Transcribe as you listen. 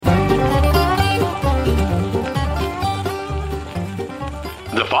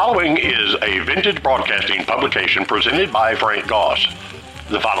following is a vintage broadcasting publication presented by Frank Goss.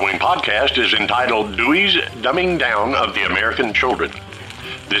 The following podcast is entitled Dewey's Dumbing Down of the American Children.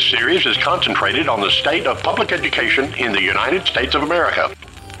 This series is concentrated on the state of public education in the United States of America.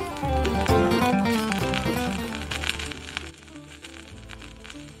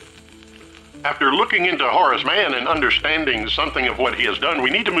 After looking into Horace Mann and understanding something of what he has done,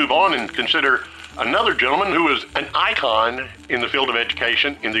 we need to move on and consider another gentleman who is an icon in the field of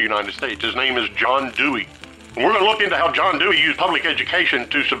education in the United States. His name is John Dewey. And we're going to look into how John Dewey used public education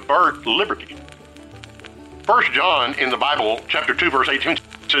to subvert liberty. 1 John in the Bible, chapter 2, verse 18,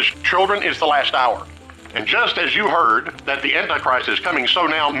 says, "Children, it's the last hour. And just as you heard that the Antichrist is coming, so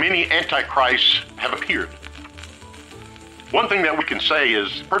now many Antichrists have appeared." One thing that we can say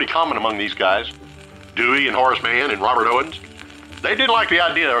is pretty common among these guys, Dewey and Horace Mann and Robert Owens, they didn't like the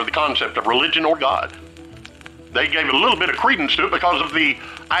idea or the concept of religion or God. They gave a little bit of credence to it because of the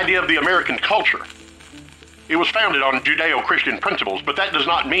idea of the American culture. It was founded on Judeo-Christian principles, but that does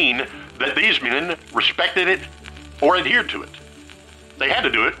not mean that these men respected it or adhered to it. They had to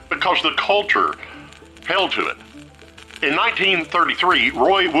do it because the culture held to it. In 1933,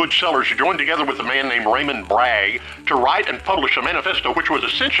 Roy Wood Sellers joined together with a man named Raymond Bragg to write and publish a manifesto which was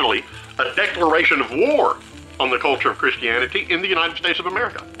essentially a declaration of war on the culture of Christianity in the United States of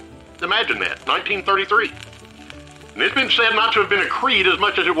America. Imagine that, 1933. And it's been said not to have been a creed as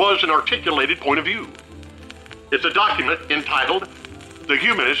much as it was an articulated point of view. It's a document entitled The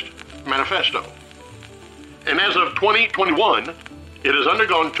Humanist Manifesto. And as of 2021, it has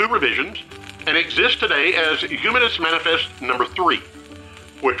undergone 2 revisions and exists today as Humanist Manifest number 3,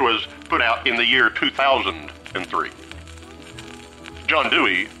 which was put out in the year 2003. John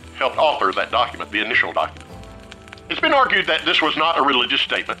Dewey helped author that document, the initial document. It's been argued that this was not a religious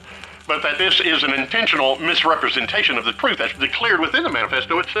statement, but that this is an intentional misrepresentation of the truth that's declared within the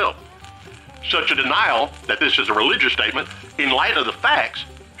manifesto itself. Such a denial that this is a religious statement, in light of the facts,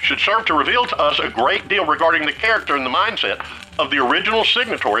 should serve to reveal to us a great deal regarding the character and the mindset of the original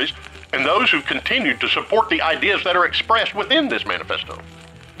signatories and those who continued to support the ideas that are expressed within this manifesto.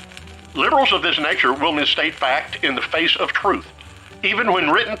 Liberals of this nature will misstate fact in the face of truth, even when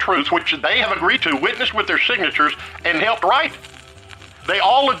written truth which they have agreed to, witnessed with their signatures, and helped write. They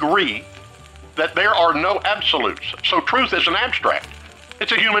all agree that there are no absolutes, so truth is an abstract.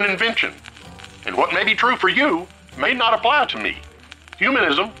 It's a human invention. And what may be true for you may not apply to me.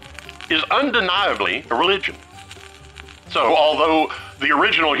 Humanism is undeniably a religion. So, although the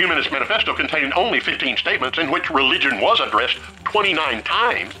original Humanist Manifesto contained only 15 statements in which religion was addressed 29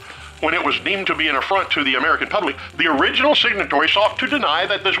 times, when it was deemed to be an affront to the American public, the original signatory sought to deny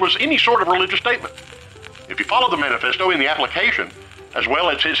that this was any sort of religious statement. If you follow the manifesto in the application, as well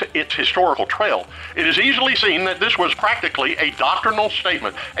as its historical trail, it is easily seen that this was practically a doctrinal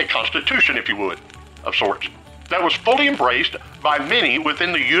statement, a constitution, if you would, of sorts, that was fully embraced by many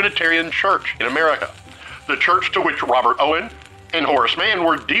within the Unitarian Church in America, the church to which Robert Owen and Horace Mann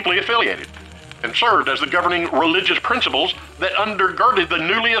were deeply affiliated, and served as the governing religious principles that undergirded the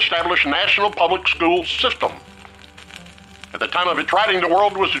newly established national public school system. At the time of its writing, the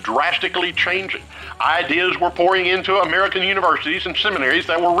world was drastically changing. Ideas were pouring into American universities and seminaries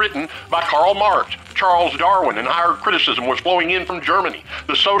that were written by Karl Marx, Charles Darwin, and higher criticism was flowing in from Germany.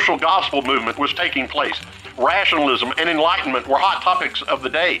 The social gospel movement was taking place. Rationalism and enlightenment were hot topics of the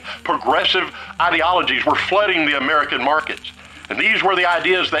day. Progressive ideologies were flooding the American markets. And these were the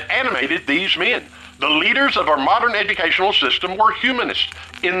ideas that animated these men. The leaders of our modern educational system were humanists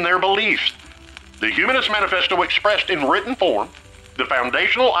in their beliefs. The Humanist Manifesto expressed in written form the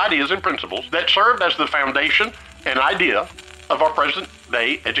foundational ideas and principles that served as the foundation and idea of our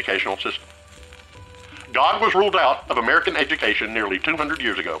present-day educational system. God was ruled out of American education nearly 200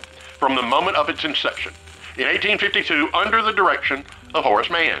 years ago, from the moment of its inception, in 1852 under the direction of Horace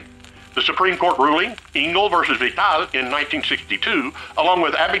Mann. The Supreme Court ruling, Engel versus Vital in 1962, along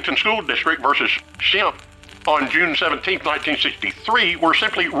with Abington School District versus Schimpf on June 17, 1963, were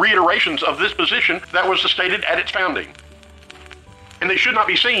simply reiterations of this position that was stated at its founding. And they should not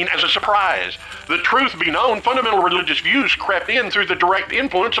be seen as a surprise. The truth be known, fundamental religious views crept in through the direct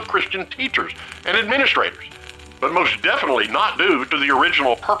influence of Christian teachers and administrators, but most definitely not due to the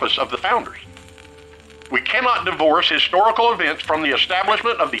original purpose of the founders. We cannot divorce historical events from the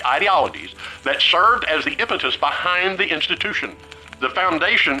establishment of the ideologies that served as the impetus behind the institution. The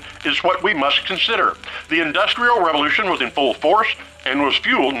foundation is what we must consider. The Industrial Revolution was in full force and was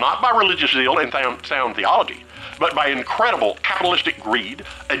fueled not by religious zeal and sound theology, but by incredible capitalistic greed,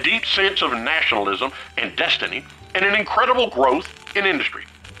 a deep sense of nationalism and destiny, and an incredible growth in industry.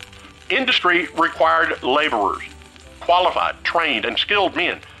 Industry required laborers, qualified, trained, and skilled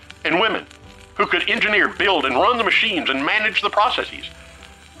men and women who could engineer, build, and run the machines and manage the processes.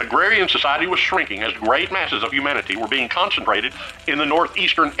 Agrarian society was shrinking as great masses of humanity were being concentrated in the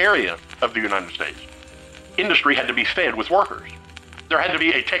northeastern area of the United States. Industry had to be fed with workers. There had to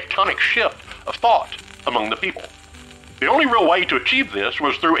be a tectonic shift of thought among the people. The only real way to achieve this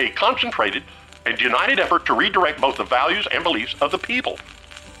was through a concentrated and united effort to redirect both the values and beliefs of the people.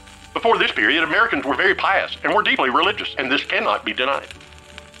 Before this period, Americans were very pious and were deeply religious, and this cannot be denied.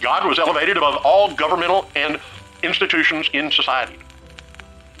 God was elevated above all governmental and institutions in society.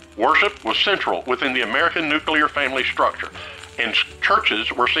 Worship was central within the American nuclear family structure, and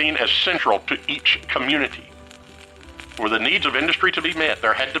churches were seen as central to each community. For the needs of industry to be met,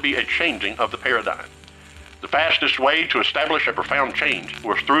 there had to be a changing of the paradigm. The fastest way to establish a profound change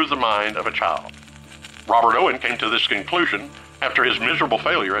was through the mind of a child. Robert Owen came to this conclusion after his miserable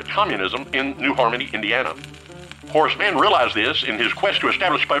failure at communism in New Harmony, Indiana. Horace Mann realized this in his quest to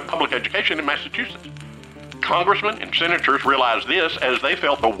establish public education in Massachusetts. Congressmen and senators realized this as they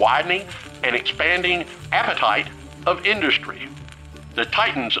felt the widening and expanding appetite of industry. The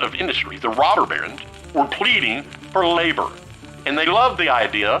titans of industry, the robber barons, were pleading for labor, and they loved the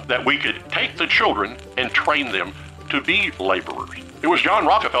idea that we could take the children and train them to be laborers. It was John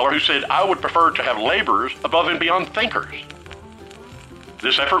Rockefeller who said, "I would prefer to have laborers above and beyond thinkers."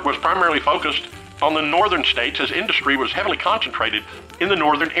 This effort was primarily focused on the northern states as industry was heavily concentrated in the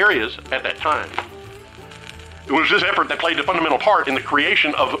northern areas at that time. It was this effort that played a fundamental part in the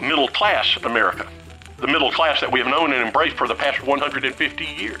creation of middle-class America, the middle class that we have known and embraced for the past 150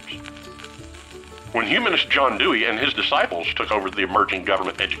 years. When humanist John Dewey and his disciples took over the emerging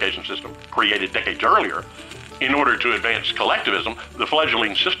government education system created decades earlier, in order to advance collectivism, the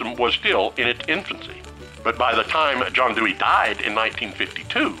fledgling system was still in its infancy. But by the time John Dewey died in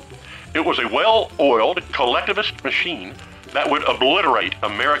 1952, it was a well-oiled collectivist machine that would obliterate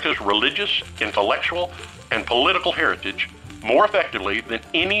America's religious, intellectual, and political heritage more effectively than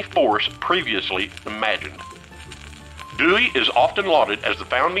any force previously imagined. Dewey is often lauded as the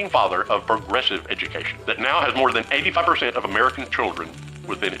founding father of progressive education that now has more than 85% of American children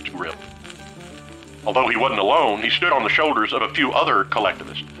within its grip. Although he wasn't alone, he stood on the shoulders of a few other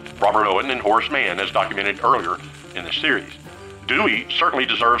collectivists, Robert Owen and Horace Mann, as documented earlier in this series. Dewey certainly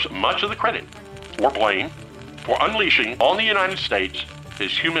deserves much of the credit or blame for unleashing on the United States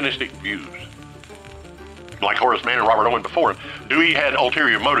his humanistic views. Like Horace Mann and Robert Owen before him, Dewey had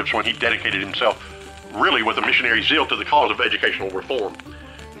ulterior motives when he dedicated himself really with a missionary zeal to the cause of educational reform.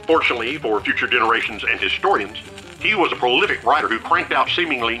 Fortunately for future generations and historians, he was a prolific writer who cranked out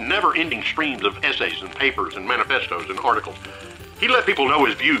seemingly never-ending streams of essays and papers and manifestos and articles. He let people know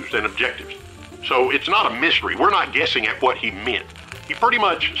his views and objectives. So it's not a mystery. We're not guessing at what he meant. He pretty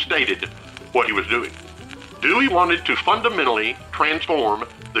much stated what he was doing. Dewey wanted to fundamentally transform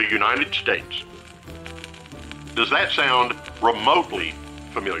the United States. Does that sound remotely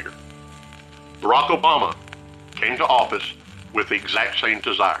familiar? Barack Obama came to office with the exact same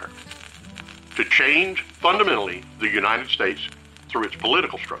desire, to change fundamentally the United States through its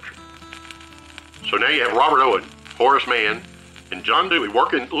political structure. So now you have Robert Owen, Horace Mann, and John Dewey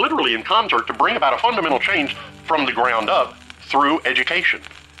working literally in concert to bring about a fundamental change from the ground up through education.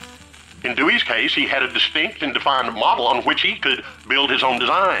 In Dewey's case, he had a distinct and defined model on which he could build his own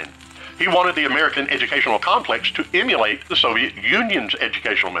design. He wanted the American educational complex to emulate the Soviet Union's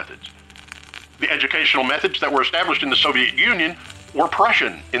educational methods. The educational methods that were established in the Soviet Union were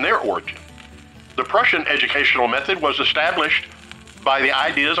Prussian in their origin. The Prussian educational method was established by the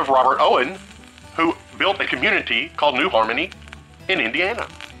ideas of Robert Owen, who built a community called New Harmony in Indiana.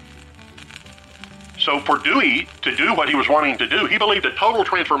 So for Dewey to do what he was wanting to do, he believed a total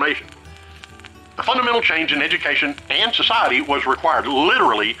transformation. A fundamental change in education and society was required,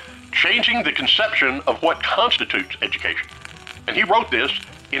 literally changing the conception of what constitutes education. And he wrote this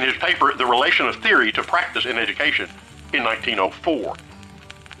in his paper, The Relation of Theory to Practice in Education, in 1904.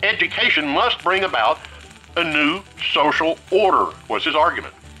 Education must bring about a new social order, was his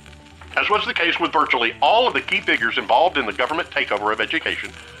argument. As was the case with virtually all of the key figures involved in the government takeover of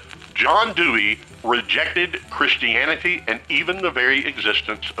education, John Dewey rejected Christianity and even the very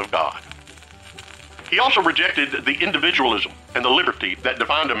existence of God. He also rejected the individualism and the liberty that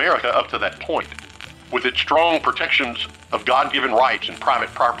defined America up to that point, with its strong protections of God-given rights and private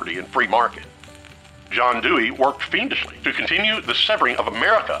property and free market. John Dewey worked fiendishly to continue the severing of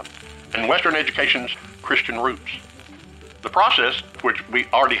America and Western education's Christian roots. The process, which we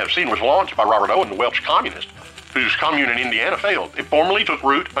already have seen, was launched by Robert Owen, the Welsh communist, whose commune in Indiana failed. It formally took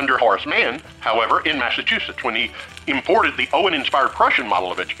root under Horace Mann, however, in Massachusetts, when he imported the Owen-inspired Prussian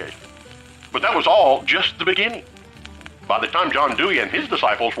model of education. But that was all just the beginning. By the time John Dewey and his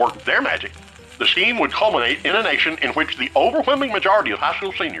disciples worked their magic, the scheme would culminate in a nation in which the overwhelming majority of high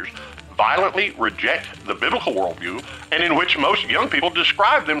school seniors violently reject the biblical worldview and in which most young people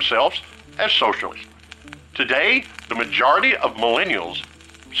describe themselves as socialists. Today, the majority of millennials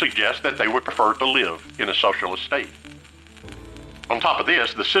suggest that they would prefer to live in a socialist state. On top of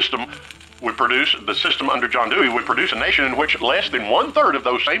this, the system under John Dewey would produce a nation in which less than 1/3 of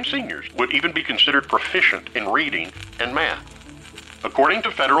those same seniors would even be considered proficient in reading and math. According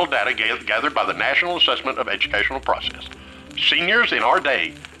to federal data gathered by the National Assessment of Educational Process, seniors in our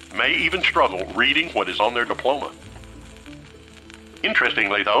day may even struggle reading what is on their diploma.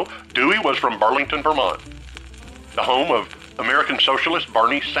 Interestingly, though, Dewey was from Burlington, Vermont, the home of American socialist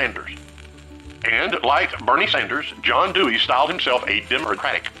Bernie Sanders. And like Bernie Sanders, John Dewey styled himself a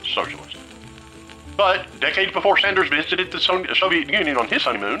democratic socialist. But decades before Sanders visited the Soviet Union on his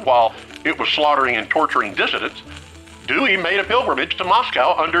honeymoon, while it was slaughtering and torturing dissidents, Dewey made a pilgrimage to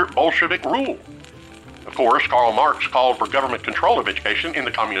Moscow under Bolshevik rule. Of course, Karl Marx called for government control of education in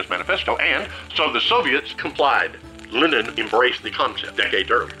the Communist Manifesto, and so the Soviets complied. Lenin embraced the concept decades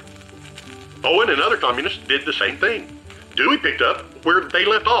earlier. Owen and other communists did the same thing. Dewey picked up where they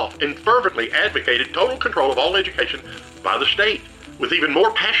left off and fervently advocated total control of all education by the state, with even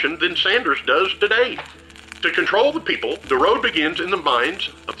more passion than Sanders does today. To control the people, the road begins in the minds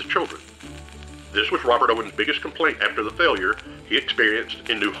of the children. This was Robert Owen's biggest complaint after the failure he experienced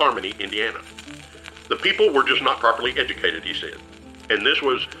in New Harmony, Indiana. The people were just not properly educated, he said. And this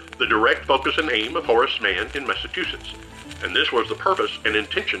was the direct focus and aim of Horace Mann in Massachusetts. And this was the purpose and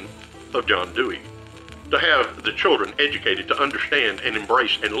intention of John Dewey, to have the children educated to understand and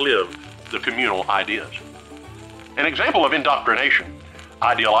embrace and live the communal ideas. An example of indoctrination,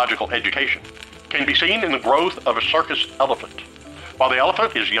 ideological education, can be seen in the growth of a circus elephant. While the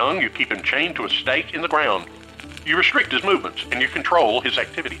elephant is young, you keep him chained to a stake in the ground. You restrict his movements and you control his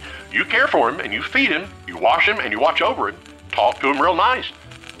activity. You care for him and you feed him, you wash him and you watch over him, talk to him real nice.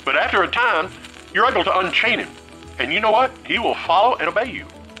 But after a time, you're able to unchain him. And you know what? He will follow and obey you.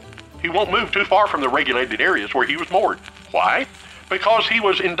 He won't move too far from the regulated areas where he was moored. Why? Because he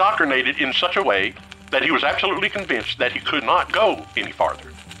was indoctrinated in such a way that he was absolutely convinced that he could not go any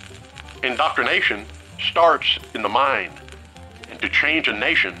farther. Indoctrination starts in the mind. And to change a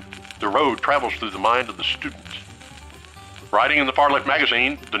nation, the road travels through the mind of the students. Writing in the far-left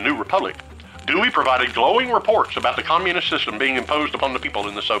magazine, The New Republic, Dewey provided glowing reports about the communist system being imposed upon the people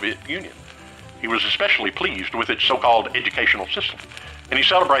in the Soviet Union. He was especially pleased with its so-called educational system, and he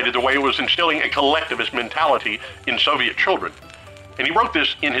celebrated the way it was instilling a collectivist mentality in Soviet children. And he wrote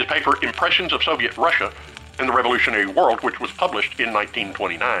this in his paper, Impressions of Soviet Russia and the Revolutionary World, which was published in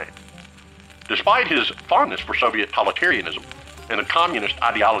 1929. Despite his fondness for Soviet totalitarianism and the communist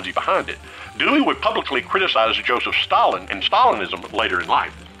ideology behind it, Dewey would publicly criticize Joseph Stalin and Stalinism later in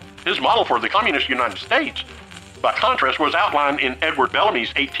life. His model for the communist United States, by contrast, was outlined in Edward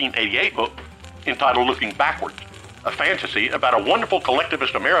Bellamy's 1888 book entitled Looking Backwards, a fantasy about a wonderful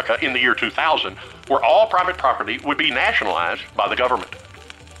collectivist America in the year 2000, where all private property would be nationalized by the government.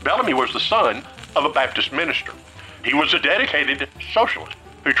 Bellamy was the son of a Baptist minister. He was a dedicated socialist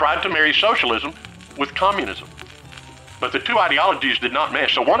who tried to marry socialism with communism. But the two ideologies did not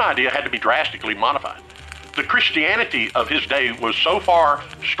mesh, so one idea had to be drastically modified. The Christianity of his day was so far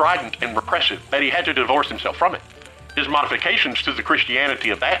strident and repressive that he had to divorce himself from it. His modifications to the Christianity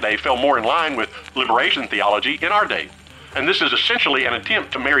of that day fell more in line with liberation theology in our day. And this is essentially an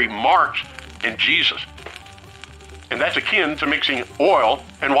attempt to marry Marx and Jesus. And that's akin to mixing oil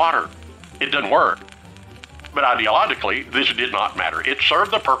and water. It doesn't work. But ideologically, this did not matter. It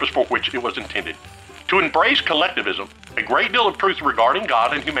served the purpose for which it was intended. To embrace collectivism, a great deal of truth regarding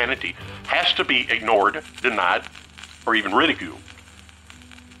God and humanity has to be ignored, denied, or even ridiculed.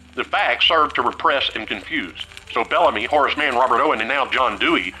 The facts served to repress and confuse. So Bellamy, Horace Mann, Robert Owen, and now John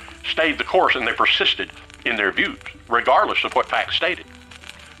Dewey stayed the course, and they persisted in their views, regardless of what facts stated.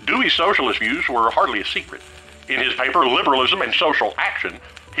 Dewey's socialist views were hardly a secret. In his paper, Liberalism and Social Action,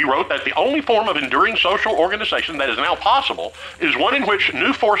 he wrote that the only form of enduring social organization that is now possible is one in which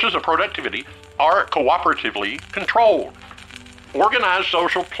new forces of productivity are cooperatively controlled. Organized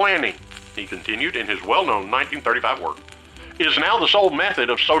social planning, he continued in his well-known 1935 work, is now the sole method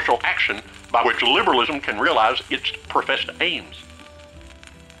of social action by which liberalism can realize its professed aims.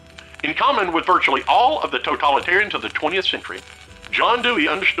 In common with virtually all of the totalitarians of the 20th century, John Dewey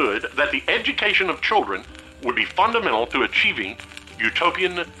understood that the education of children would be fundamental to achieving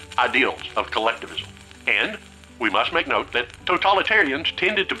utopian ideals of collectivism. And we must make note that totalitarians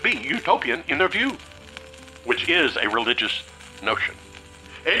tended to be utopian in their view, which is a religious notion.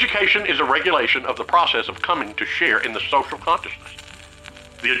 Education is a regulation of the process of coming to share in the social consciousness.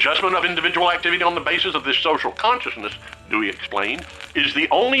 The adjustment of individual activity on the basis of this social consciousness, Dewey explained, is the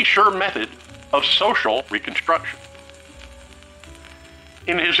only sure method of social reconstruction.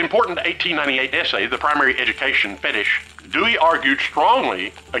 In his important 1898 essay, The Primary Education Fetish, Dewey argued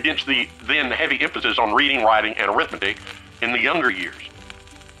strongly against the then heavy emphasis on reading, writing, and arithmetic in the younger years.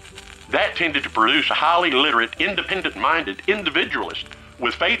 That tended to produce a highly literate, independent-minded individualist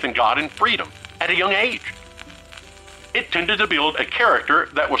with faith in God and freedom at a young age. It tended to build a character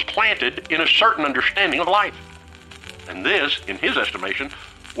that was planted in a certain understanding of life. And this, in his estimation,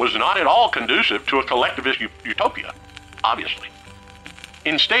 was not at all conducive to a collectivist utopia, obviously.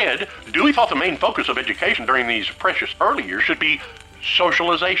 Instead, Dewey thought the main focus of education during these precious early years should be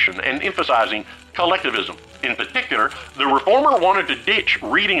socialization and emphasizing collectivism. In particular, the reformer wanted to ditch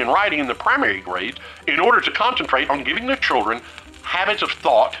reading and writing in the primary grades in order to concentrate on giving the children habits of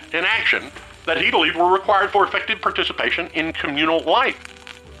thought and action that he believed were required for effective participation in communal life.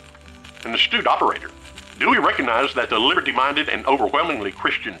 An astute operator, Dewey recognized that the liberty-minded and overwhelmingly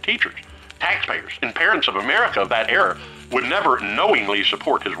Christian teachers, taxpayers, and parents of America of that era would never knowingly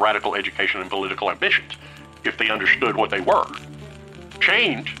support his radical education and political ambitions if they understood what they were.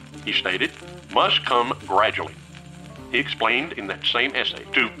 Change, he stated, must come gradually. He explained in that same essay,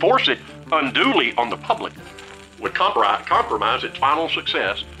 to force it unduly on the public would compromise its final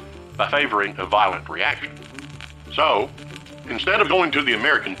success by favoring a violent reaction. So, instead of going to the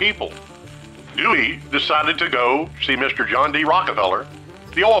American people, Dewey decided to go see Mr. John D. Rockefeller,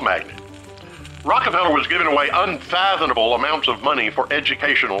 the oil magnate. Rockefeller was giving away unfathomable amounts of money for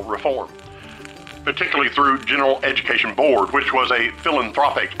educational reform, particularly through General Education Board, which was a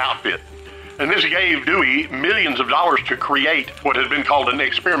philanthropic outfit. And this gave Dewey millions of dollars to create what had been called an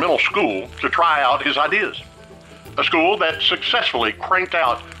experimental school to try out his ideas. A school that successfully cranked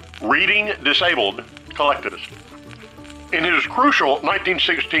out reading disabled collectivists. In his crucial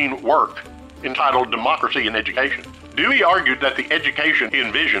 1916 work entitled Democracy in Education, Dewey argued that the education he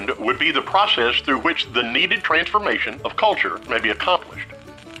envisioned would be the process through which the needed transformation of culture may be accomplished.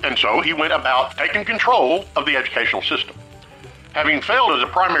 And so he went about taking control of the educational system. Having failed as a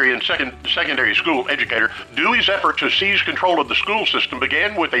primary and secondary school educator, Dewey's effort to seize control of the school system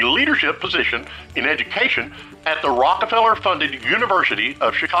began with a leadership position in education at the Rockefeller-funded University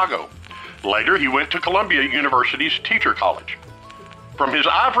of Chicago. Later, he went to Columbia University's Teacher College. From his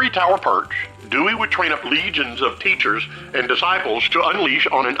ivory tower perch, Dewey would train up legions of teachers and disciples to unleash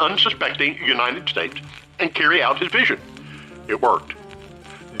on an unsuspecting United States and carry out his vision. It worked.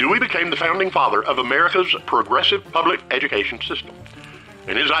 Dewey became the founding father of America's progressive public education system,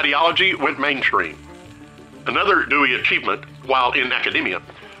 and his ideology went mainstream. Another Dewey achievement, while in academia,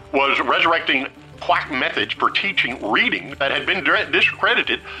 was resurrecting quack methods for teaching reading that had been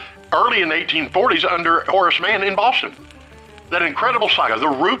discredited early in the 1840s under Horace Mann in Boston. That incredible saga, the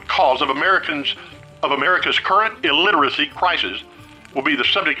root cause of America's current illiteracy crisis, will be the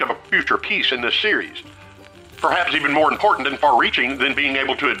subject of a future piece in this series. Perhaps even more important and far-reaching than being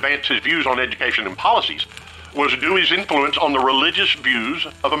able to advance his views on education and policies was Dewey's influence on the religious views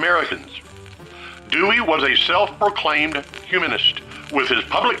of Americans. Dewey was a self-proclaimed humanist, with his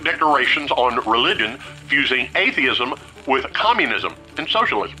public declarations on religion fusing atheism with communism and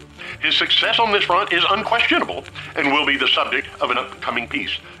socialism. His success on this front is unquestionable and will be the subject of an upcoming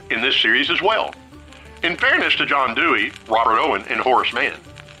piece in this series as well. In fairness to John Dewey, Robert Owen, and Horace Mann,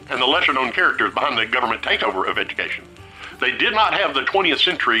 and the lesser-known characters behind the government takeover of education, they did not have the 20th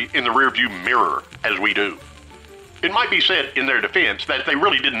century in the rearview mirror as we do. It might be said in their defense that they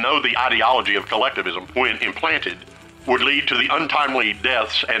really didn't know the ideology of collectivism, when implanted, would lead to the untimely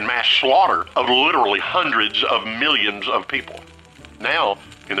deaths and mass slaughter of literally hundreds of millions of people. Now,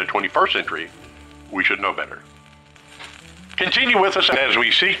 in the 21st century, we should know better. Continue with us as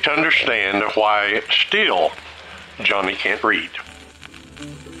we seek to understand why still Johnny can't read.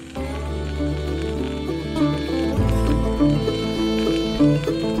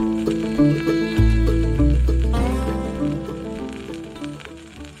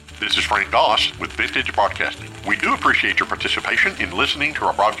 This is Frank Doss with Vintage Broadcasting. We do appreciate your participation in listening to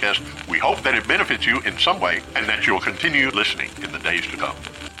our broadcast. We hope that it benefits you in some way and that you'll continue listening in the days to come.